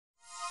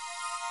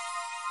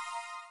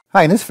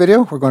Hi, in this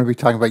video we're going to be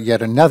talking about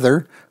yet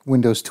another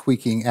Windows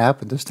tweaking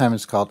app, and this time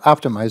it's called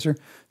Optimizer.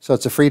 So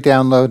it's a free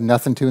download,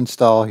 nothing to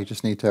install. You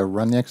just need to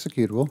run the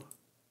executable.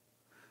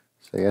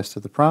 Say yes to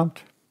the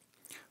prompt.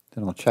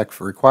 Then it'll check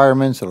for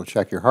requirements, it'll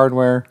check your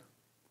hardware.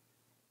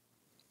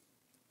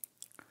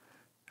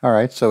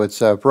 Alright, so it's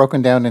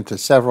broken down into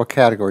several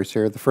categories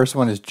here. The first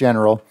one is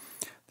general.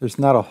 There's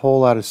not a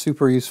whole lot of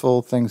super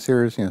useful things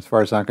here, as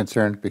far as I'm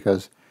concerned,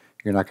 because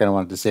you're not going to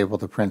want to disable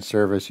the print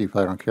service. You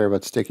probably don't care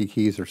about sticky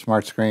keys or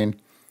smart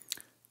screen,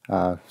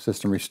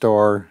 system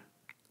restore,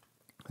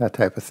 that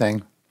type of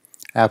thing,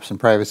 apps and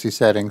privacy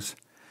settings.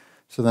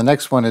 So the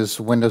next one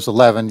is Windows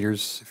 11.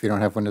 If you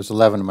don't have Windows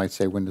 11, it might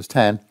say Windows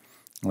 10.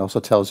 It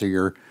also tells you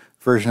your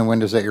version of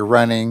Windows that you're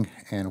running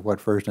and what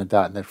version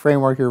of .NET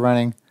Framework you're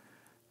running.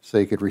 So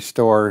you could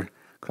restore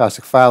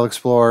Classic File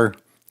Explorer.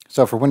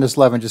 So for Windows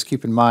 11, just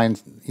keep in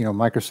mind,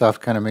 Microsoft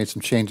kind of made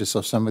some changes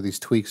so some of these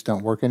tweaks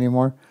don't work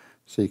anymore.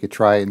 So you could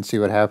try it and see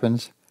what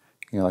happens.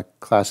 Like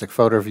Classic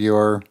Photo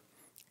Viewer.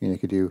 You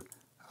could do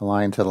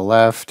align to the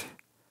left,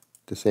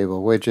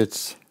 disable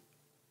widgets,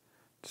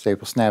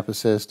 disable Snap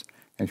Assist.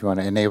 And if you want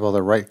to enable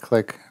the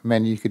right-click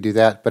menu, you could do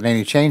that. But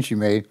any change you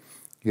made,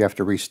 you have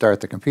to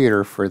restart the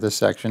computer for this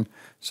section.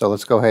 So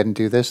let's go ahead and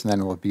do this, and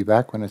then we'll be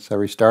back when it's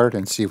restarted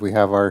and see if we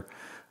have our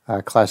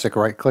classic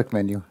right-click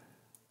menu.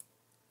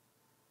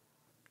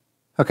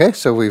 Okay,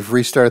 so we've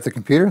restarted the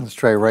computer. Let's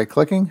try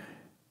right-clicking.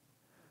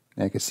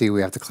 Now you can see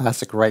we have the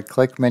classic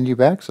right-click menu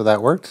back, so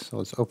that worked. So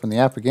let's open the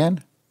app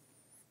again.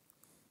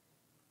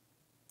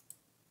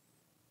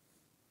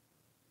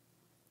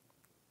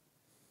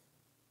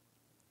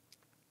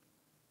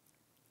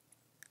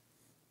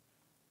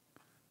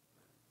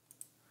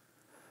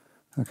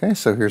 Okay,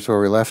 so here's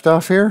where we left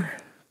off here.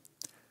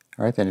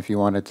 All right, then if you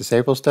want to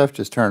disable stuff,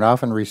 just turn it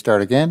off and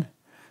restart again.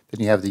 Then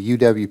you have the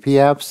UWP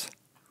apps.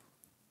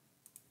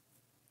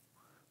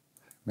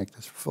 Make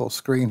this full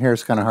screen here.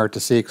 It's kind of hard to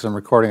see because I'm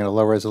recording at a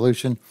low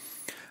resolution.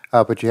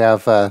 But you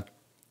have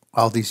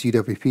all these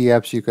UWP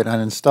apps you could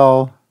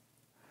uninstall.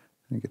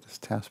 Let me get this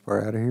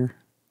taskbar out of here.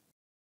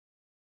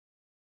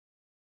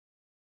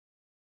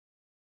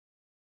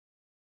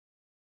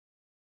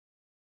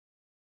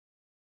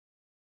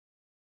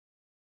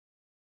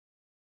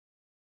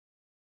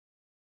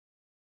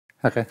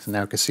 Okay, so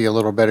now you can see a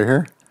little better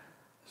here.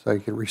 So you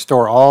can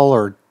restore all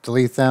or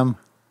delete them.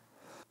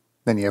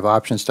 Then you have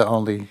options to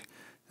only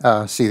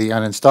see the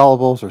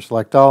uninstallables or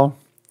select all.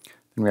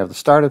 Then we have the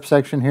startup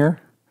section here.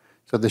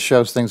 So this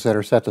shows things that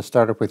are set to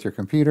start up with your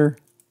computer.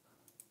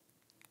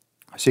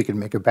 So you can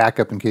make a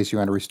backup in case you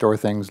want to restore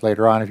things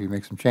later on if you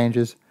make some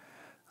changes.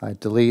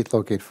 Delete,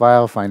 locate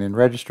file, find in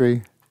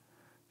registry.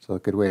 So a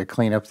good way to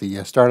clean up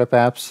the startup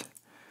apps.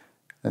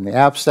 Then the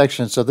apps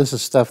section, so this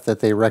is stuff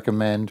that they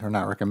recommend, or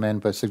not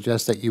recommend, but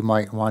suggest that you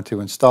might want to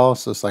install.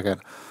 So it's like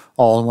an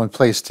all-in-one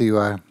place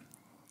to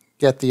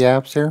get the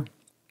apps here.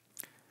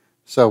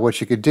 So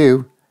what you could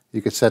do,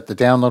 you could set the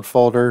download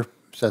folder,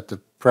 set the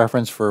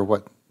preference for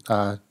what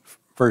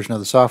version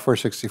of the software,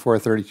 64 or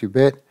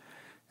 32-bit,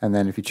 and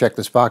then if you check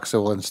this box, it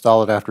will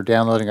install it after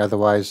downloading.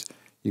 Otherwise,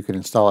 you can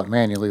install it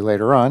manually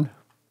later on.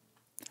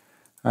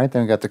 All right,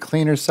 then we've got the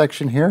cleaners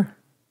section here.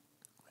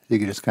 You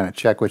can just kind of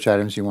check which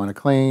items you want to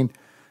clean.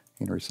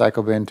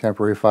 Recycle bin,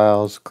 temporary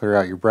files, clear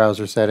out your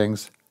browser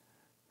settings.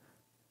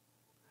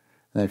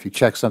 And then if you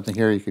check something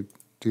here, you could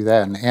do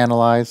that and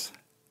analyze.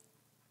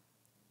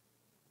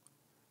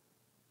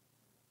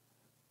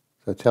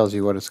 So it tells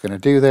you what it's going to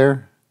do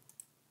there.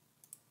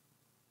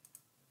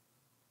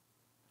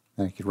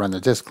 Then you could run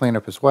the disk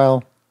cleanup as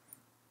well.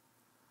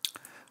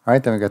 All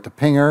right, then we got the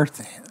pinger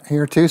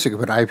here too, so you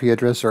can put an IP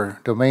address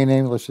or domain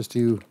name. Let's just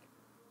do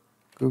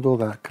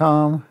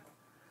google.com.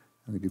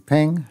 And we do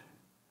ping.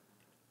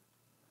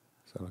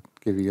 So it'll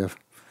give you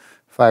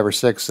 5 or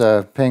 6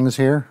 pings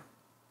here,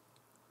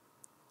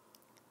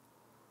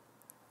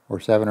 or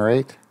 7 or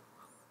 8.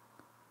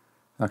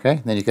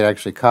 Okay, then you could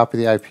actually copy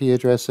the IP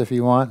address if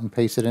you want and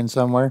paste it in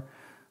somewhere,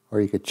 or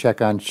you could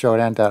check on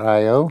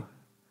showdown.io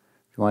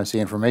if you want to see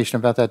information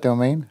about that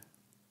domain,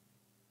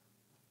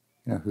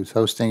 who's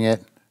hosting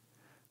it,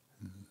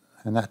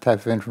 and that type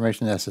of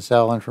information,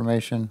 SSL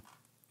information.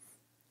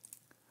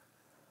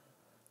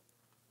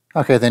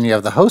 Okay, then you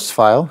have the host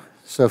file.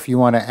 So if you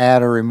want to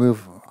add or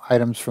remove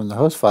items from the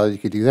host file, you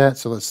could do that.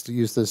 So let's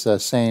use this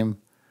same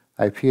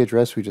IP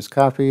address we just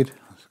copied.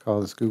 Let's call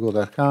this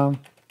google.com.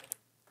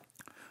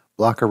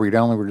 Blocker read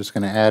only, we're just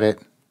going to add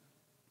it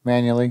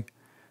manually.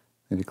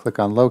 Then you click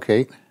on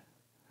locate.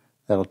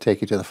 That'll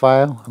take you to the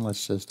file, and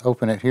let's just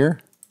open it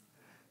here.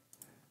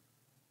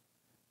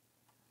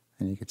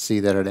 And you can see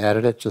that it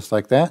added it just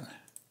like that.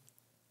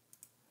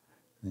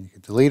 And you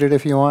can delete it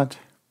if you want.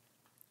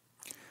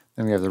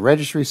 Then we have the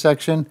registry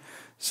section.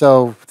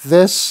 So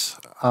this,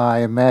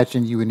 I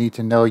imagine you would need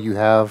to know you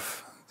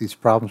have these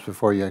problems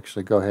before you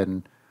actually go ahead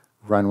and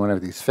run one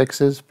of these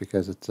fixes,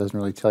 because it doesn't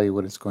really tell you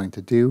what it's going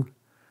to do.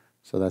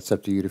 So that's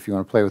up to you if you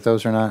want to play with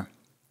those or not.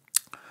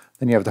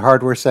 Then you have the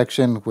hardware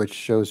section, which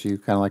shows you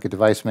kind of like a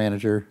device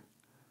manager.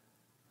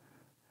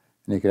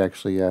 And you could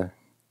actually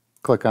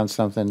click on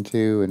something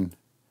too and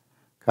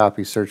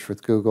Copy, search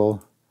with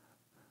Google.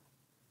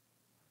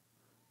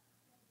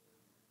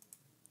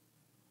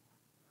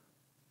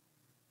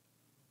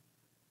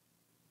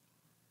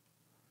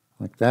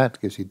 Like that.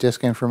 Gives you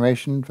disk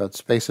information about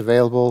space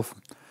available,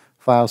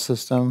 file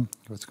system,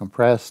 what's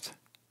compressed,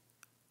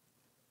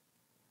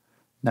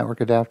 network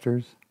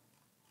adapters.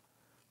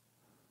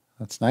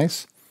 That's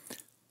nice.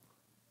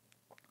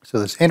 So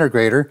this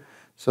integrator,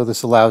 so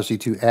this allows you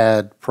to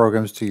add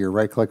programs to your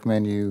right-click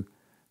menu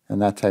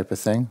and that type of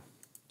thing.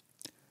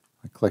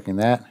 By clicking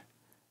that,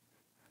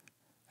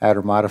 add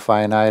or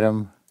modify an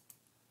item,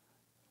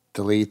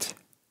 delete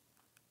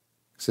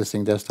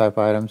existing desktop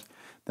items.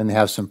 Then they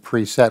have some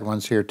preset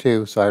ones here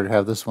too, so I would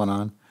have this one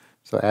on.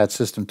 So add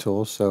system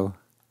tools. So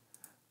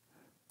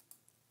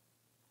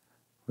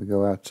we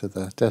go out to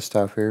the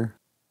desktop here.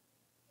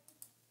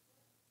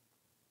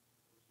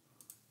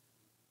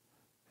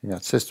 You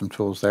got system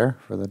tools there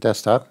for the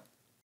desktop.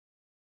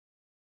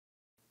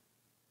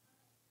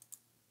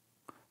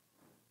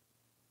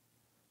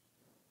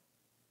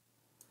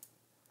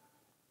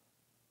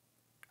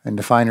 And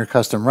define your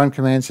custom run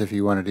commands if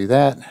you want to do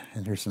that.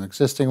 And here's some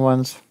existing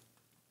ones.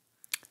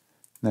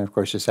 And then of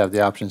course just have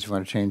the options if you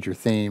want to change your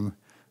theme,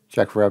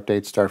 check for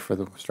updates,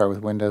 start with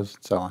Windows,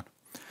 and so on.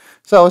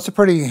 So it's a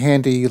pretty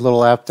handy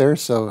little app there.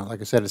 So like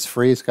I said, it's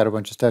free. It's got a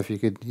bunch of stuff you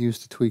could use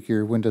to tweak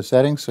your Windows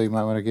settings, so you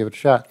might want to give it a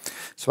shot.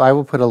 So I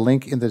will put a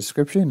link in the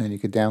description and you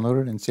can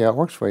download it and see how it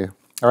works for you.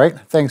 All right,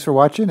 thanks for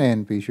watching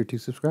and be sure to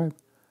subscribe.